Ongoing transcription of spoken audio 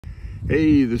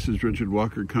Hey, this is Richard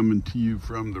Walker coming to you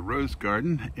from the Rose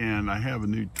Garden, and I have a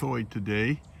new toy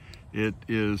today. It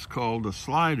is called a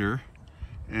slider,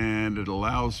 and it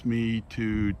allows me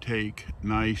to take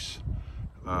nice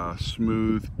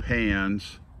smooth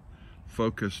pans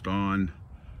focused on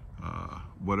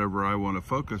whatever I want to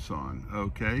focus on.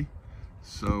 Okay,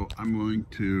 so I'm going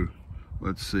to,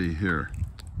 let's see here,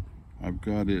 I've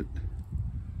got it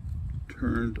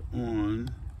turned on.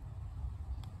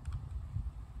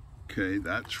 Okay,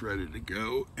 that's ready to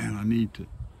go, and I need to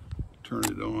turn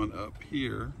it on up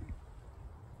here.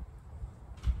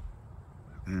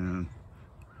 And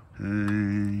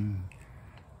hang.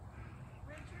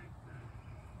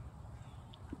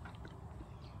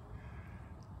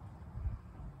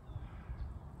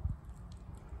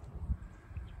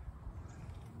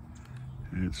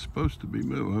 And it's supposed to be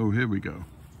moving. Oh, here we go.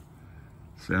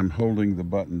 See, I'm holding the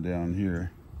button down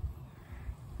here,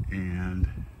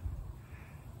 and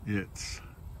it's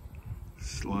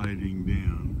sliding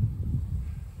down.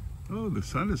 Oh, the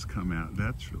sun has come out.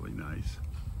 That's really nice.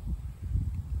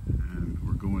 And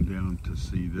we're going down to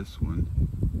see this one.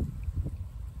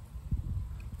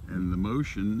 And the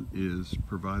motion is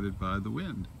provided by the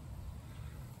wind.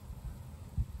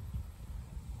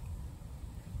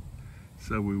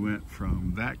 So we went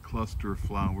from that cluster of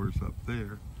flowers up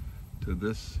there to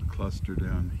this cluster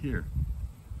down here.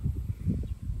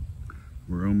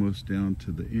 We're almost down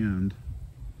to the end,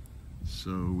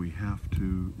 so we have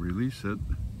to release it.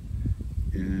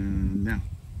 And now,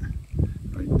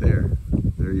 right there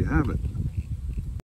you have it.